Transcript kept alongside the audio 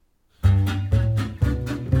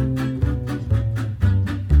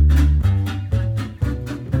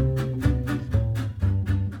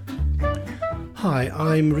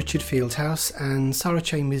Hi, I'm Richard Fieldhouse and Sarah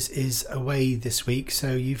Chambers is away this week,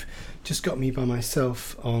 so you've just got me by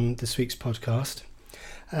myself on this week's podcast.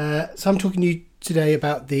 So I'm talking to you today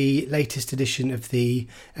about the latest edition of the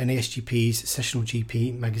NASGP's Sessional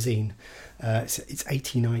GP magazine. It's its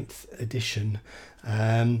 89th edition.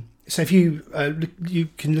 So if you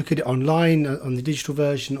can look at it online on the digital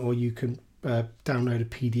version, or you can download a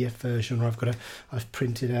PDF version, or I've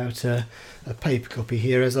printed out a paper copy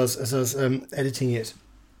here as I was editing it.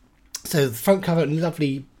 So the front cover,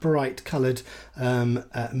 lovely bright coloured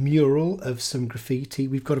mural of some graffiti.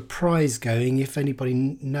 We've got a prize going. If anybody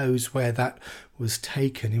knows where that was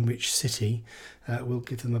taken, in which city, we'll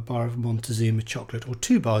give them a bar of Montezuma chocolate, or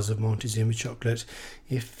 2 bars of Montezuma chocolate,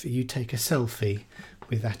 if you take a selfie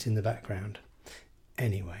with that in the background.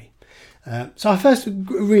 Anyway. So I first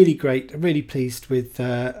really pleased with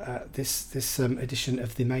this edition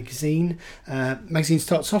of the magazine. Magazine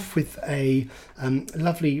starts off with a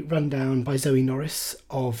lovely rundown by Zoe Norris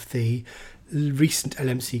of the recent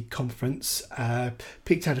LMC conference.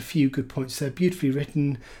 Picked out a few good points there, beautifully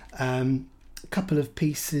written. Couple of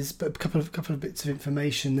pieces, but a couple of bits of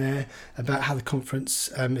information there about how the conference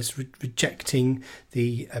is rejecting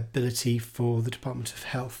the ability for the Department of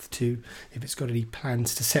Health to, if it's got any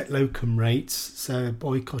plans to set locum rates, so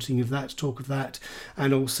boycotting of that, talk of that,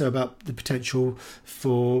 and also about the potential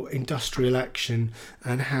for industrial action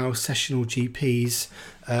and how sessional GPs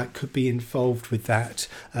could be involved with that.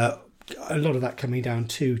 A lot of that coming down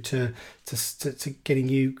to getting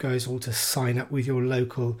you guys all to sign up with your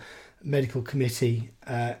local medical committee,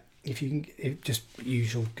 if you can, just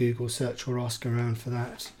usual Google search or ask around for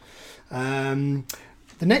that.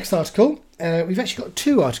 The next article, we've actually got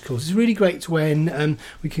 2 articles. It's really great when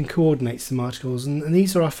we can coordinate some articles, and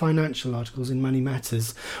these are our financial articles in Money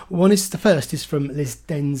Matters. The first is from Liz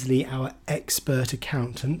Densley, our expert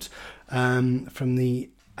accountant, from the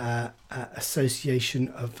Association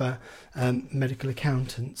of Medical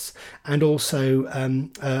Accountants, and also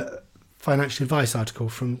financial advice article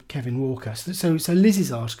from Kevin Walker. So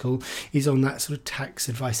Liz's article is on that sort of tax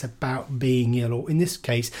advice about being ill, or in this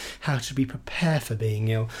case, how to be prepared for being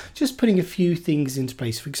ill. Just putting a few things into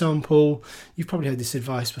place. For example, you've probably heard this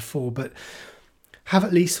advice before, but have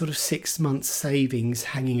at least sort of 6 months savings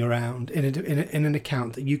hanging around in an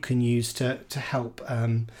account that you can use to help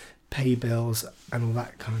pay bills and all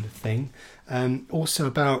that kind of thing. Also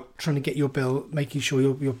about trying to get your bill, making sure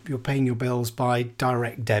you're paying your bills by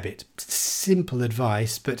direct debit. Simple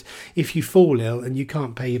advice, but if you fall ill and you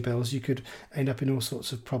can't pay your bills, you could end up in all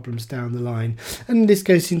sorts of problems down the line. And this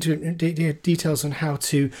goes into details on how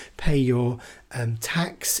to pay your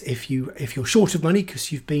tax if you're short of money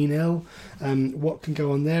because you've been ill. What can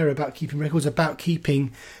go on there, about keeping records, about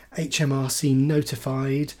keeping HMRC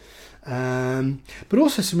notified. But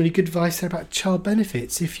also some really good advice there about child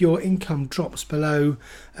benefits. If your income drops below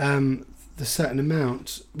the certain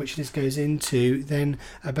amount which this goes into, then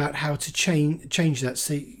about how to change that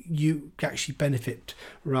so you actually benefit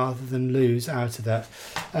rather than lose out of that.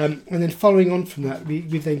 And then following on from that,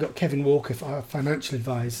 we've then got Kevin Walker, our financial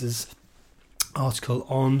advisors, article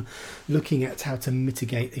on looking at how to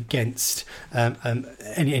mitigate against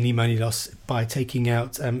any money loss by taking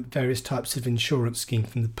out various types of insurance scheme,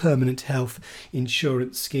 from the permanent health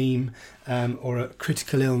insurance scheme or a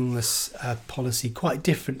critical illness policy. Quite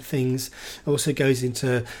different things. Also goes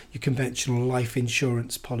into your conventional life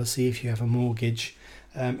insurance policy if you have a mortgage.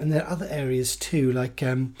 And there are other areas too, like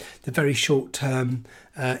the very short-term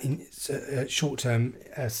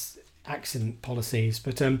accident policies.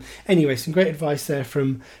 But anyway, some great advice there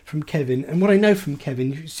from Kevin. And what I know from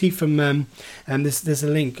Kevin, you see from there's a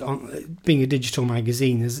link on, being a digital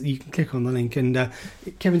magazine, you can click on the link, and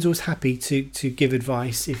Kevin's always happy to give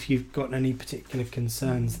advice if you've got any particular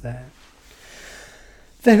concerns there.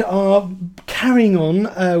 Then carrying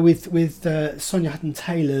on with Sonia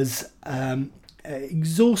Hutton-Taylor's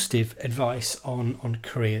exhaustive advice on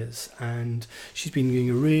careers, and she's been doing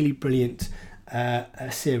a really brilliant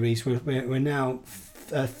series. We're now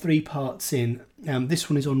 3 parts in. This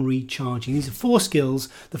one is on recharging. These are 4 skills,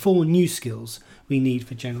 the 4 new skills we need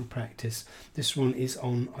for general practice. This one is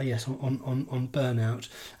on burnout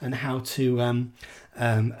and how to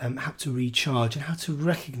recharge and how to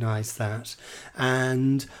recognise that.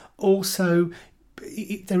 And also,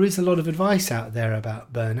 there is a lot of advice out there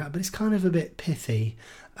about burnout, but it's kind of a bit pithy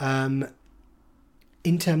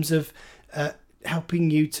in terms of helping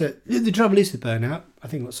you to. The trouble is with burnout, I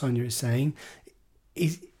think what Sonia is saying,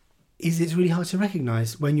 is is it's really hard to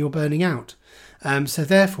recognise when you're burning out. So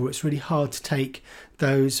therefore, it's really hard to take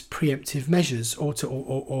those preemptive measures or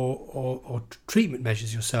treatment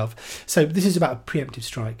measures yourself. So this is about a preemptive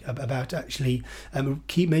strike, about actually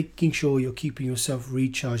keep making sure you're keeping yourself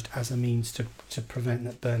recharged as a means to prevent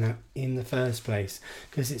that burnout in the first place,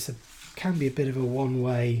 because can be a bit of a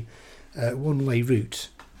one-way route,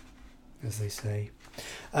 as they say.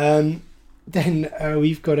 Then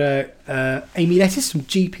we've got Amy Lettice from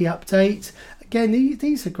GP Update. Again,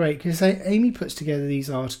 these are great because Amy puts together these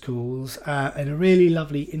articles in a really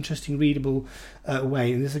lovely, interesting, readable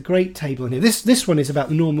way. And there's a great table in here. This one is about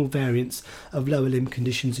the normal variants of lower limb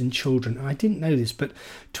conditions in children. And I didn't know this, but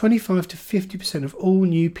 25 to 50% of all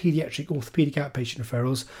new paediatric orthopaedic outpatient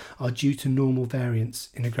referrals are due to normal variants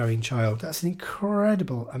in a growing child. That's an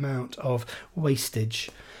incredible amount of wastage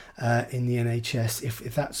in the NHS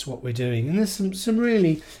if that's what we're doing. And there's some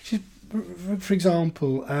really, for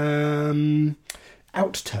example,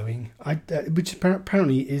 out-towing, which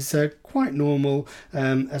apparently is quite normal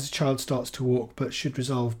as a child starts to walk, but should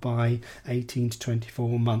resolve by 18 to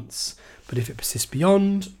 24 months. But if it persists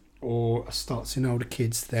beyond or starts in older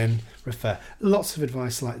kids, then refer. Lots of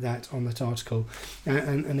advice like that on that article.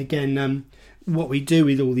 And again, what we do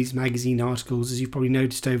with all these magazine articles, as you've probably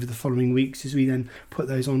noticed over the following weeks, is we then put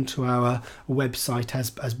those onto our website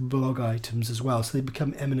as blog items as well, so they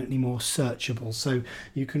become eminently more searchable, so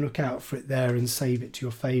you can look out for it there and save it to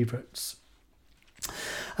your favourites.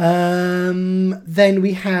 Then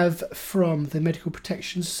we have from the Medical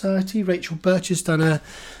Protection Society, Rachel Birch has done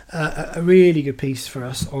a really good piece for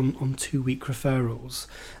us on 2-week referrals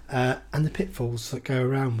and the pitfalls that go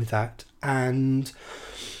around with that. And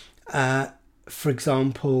for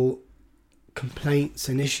example, complaints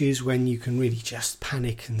and issues when you can really just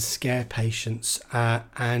panic and scare patients,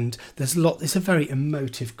 and it's a very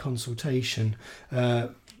emotive consultation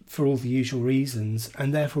for all the usual reasons,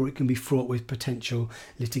 and therefore it can be fraught with potential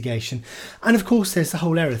litigation. And of course there's the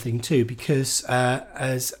whole error thing too, because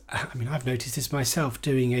I've noticed this myself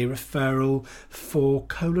doing a referral for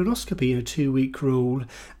colonoscopy in a 2-week rule,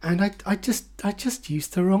 and I just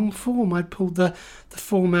used the wrong form. I pulled the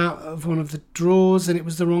form out of one of the drawers and it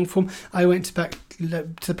was the wrong form. I went back to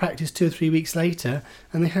the practice 2 or 3 weeks later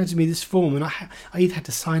and they handed me this form, and I either had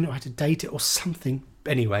to sign it or I had to date it or something.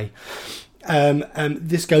 Anyway,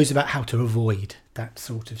 this goes about how to avoid that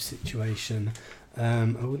sort of situation. I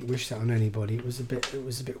wouldn't wish that on anybody. It was a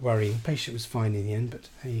bit worrying. The patient was fine in the end, but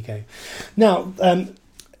there you go. Now,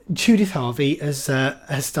 Judith Harvey has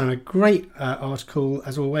done a great article,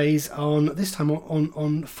 as always, this time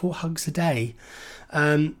on 4 hugs a day.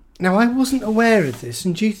 Now, I wasn't aware of this,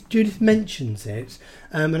 and Judith mentions it,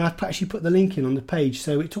 and I've actually put the link in on the page.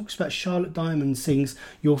 So it talks about Charlotte Diamond sings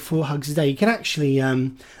Your 4 Hugs a Day. You can actually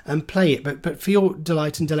play it, but for your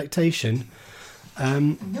delight and delectation,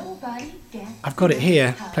 I've got it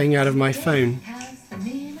here, playing out of my phone. The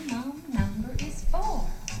minimum number is 4.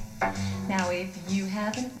 Now, if you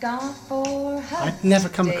haven't got 4 hugs, I'd never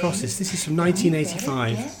come across this. This is from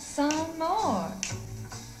 1985. Get some more.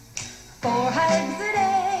 4 hugs a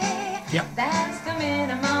day. Yep. That's the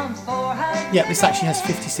minimum. 4 hugs. Yep, this actually has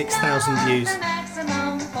 56,000 views. It's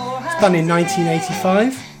Done in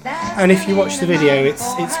 1985, and if you watch the video,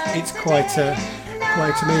 it's quite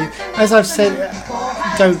amazing. As I've said,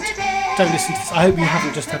 don't listen to this. I hope you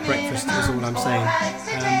haven't just had breakfast. Is all I'm saying.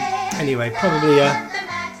 Anyway,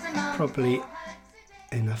 probably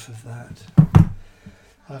enough of that.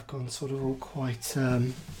 I've gone sort of all quite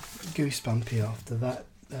goosebumpy after that.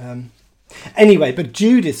 Anyway, but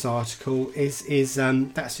Judith's article is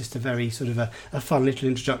that's just a very sort of a fun little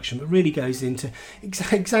introduction, but really goes into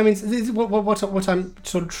examines what I'm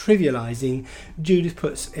sort of trivialising. Judith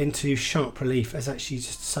puts into sharp relief as actually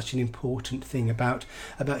just such an important thing about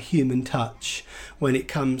human touch when it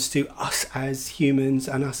comes to us as humans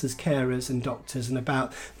and us as carers and doctors, and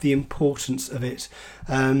about the importance of it,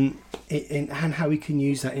 and how we can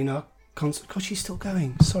use that in our consult. God, she's still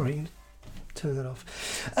going. Sorry. Turn that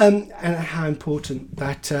off. And how important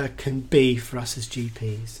that can be for us as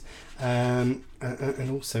GPs, and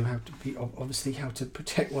also how to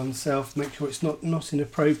protect oneself, make sure it's not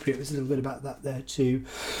inappropriate. There's a little bit about that there too.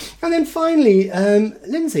 And then finally,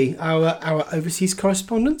 Lindsay, our overseas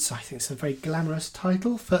correspondent. I think it's a very glamorous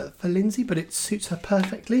title for Lindsay, but it suits her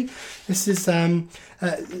perfectly. This is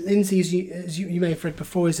Lindsay, as you may have read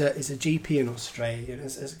before, is a GP in Australia, and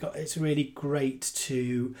it's really great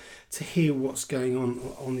to hear what's going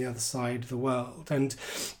on the other side of the world. And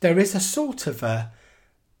there is a sort of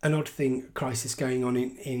an odd crisis going on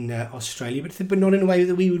in Australia, but not in a way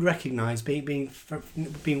that we would recognise. Being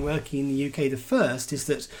working in the UK, the first is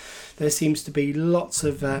that there seems to be lots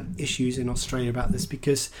of issues in Australia about this,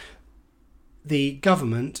 because the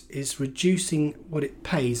government is reducing what it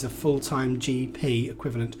pays a full-time GP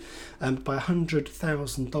equivalent by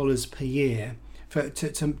 $100,000 per year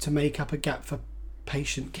to make up a gap for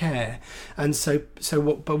patient care. And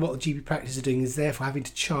what the GP practice are doing is therefore having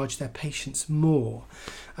to charge their patients more,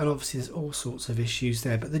 and obviously there's all sorts of issues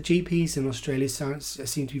there. But the GPs in Australia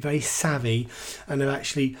seem to be very savvy and are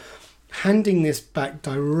actually handing this back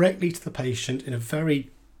directly to the patient in a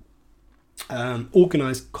very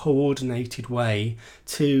organised, coordinated way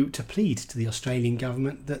to plead to the Australian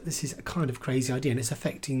government that this is a kind of crazy idea and it's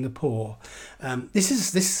affecting the poor. This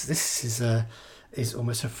is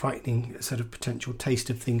almost a frightening sort of potential taste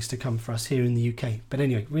of things to come for us here in the UK. But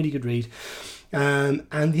anyway, really good read.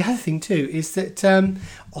 And the other thing too is that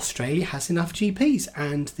Australia has enough GPs,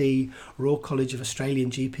 and the Royal College of Australian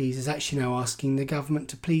GPs is actually now asking the government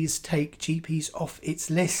to please take GPs off its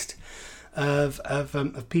list of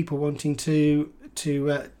people wanting of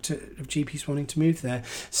GPs wanting to move there.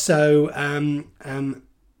 So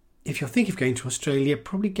if you're thinking of going to Australia,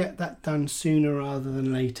 probably get that done sooner rather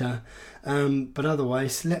than later. But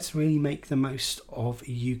otherwise, let's really make the most of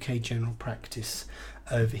UK general practice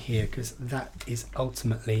over here, because that is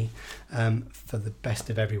ultimately for the best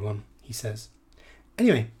of everyone, he says.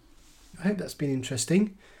 Anyway, I hope that's been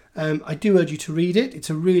interesting. I do urge you to read it. It's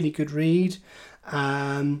a really good read.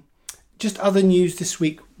 Just other news this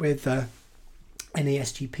week with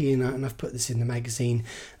NASGP, and I've put this in the magazine.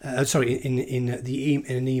 In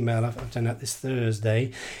an email I've done that this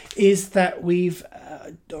Thursday. Is that we've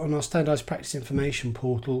on our standardised practice information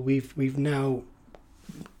portal, we've now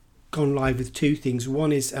gone live with two things.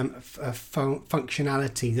 One is a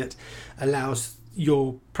functionality that allows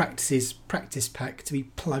your practice pack to be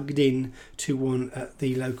plugged in to one at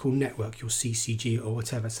the local network, your CCG or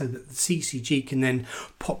whatever, so that the CCG can then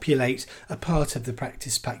populate a part of the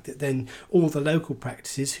practice pack that then all the local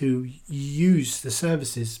practices who use the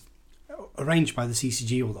services arranged by the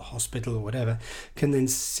CCG or the hospital or whatever can then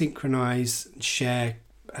synchronise and share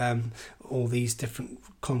all these different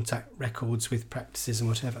contact records with practices and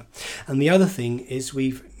whatever. And the other thing is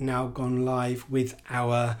we've now gone live with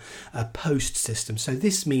our post system. So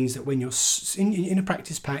this means that when you're in a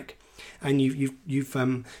practice pack and you've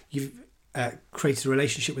created a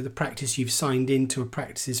relationship with a practice, you've signed into a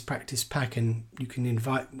practice pack, and you can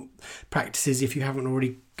invite practices if you haven't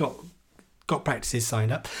already got practices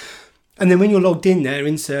signed up. And then when you're logged in there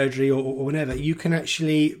in surgery or whenever, you can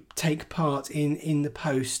actually take part in the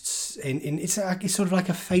posts. It's sort of like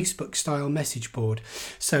a Facebook style message board.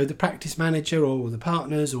 So the practice manager or the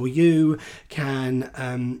partners or you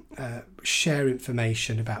can share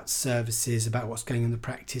information about services, about what's going on in the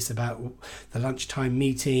practice, about the lunchtime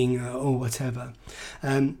meeting or whatever.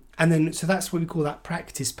 And then, so that's what we call that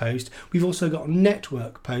practice post. We've also got a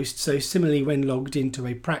network post. So similarly, when logged into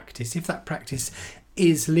a practice, if that practice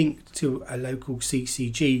is linked to a local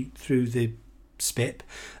CCG through the SPIP,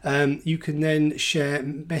 you can then share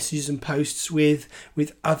messages and posts with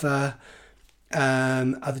other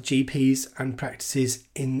GPs and practices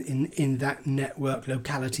in that network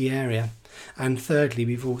locality area. And thirdly,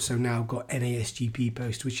 we've also now got NASGP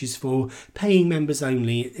post, which is for paying members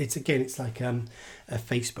only. It's like a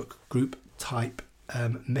Facebook group type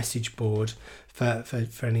message board for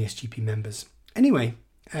NASGP members. Anyway,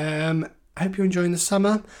 I hope you're enjoying the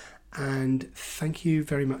summer, and thank you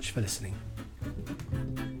very much for listening.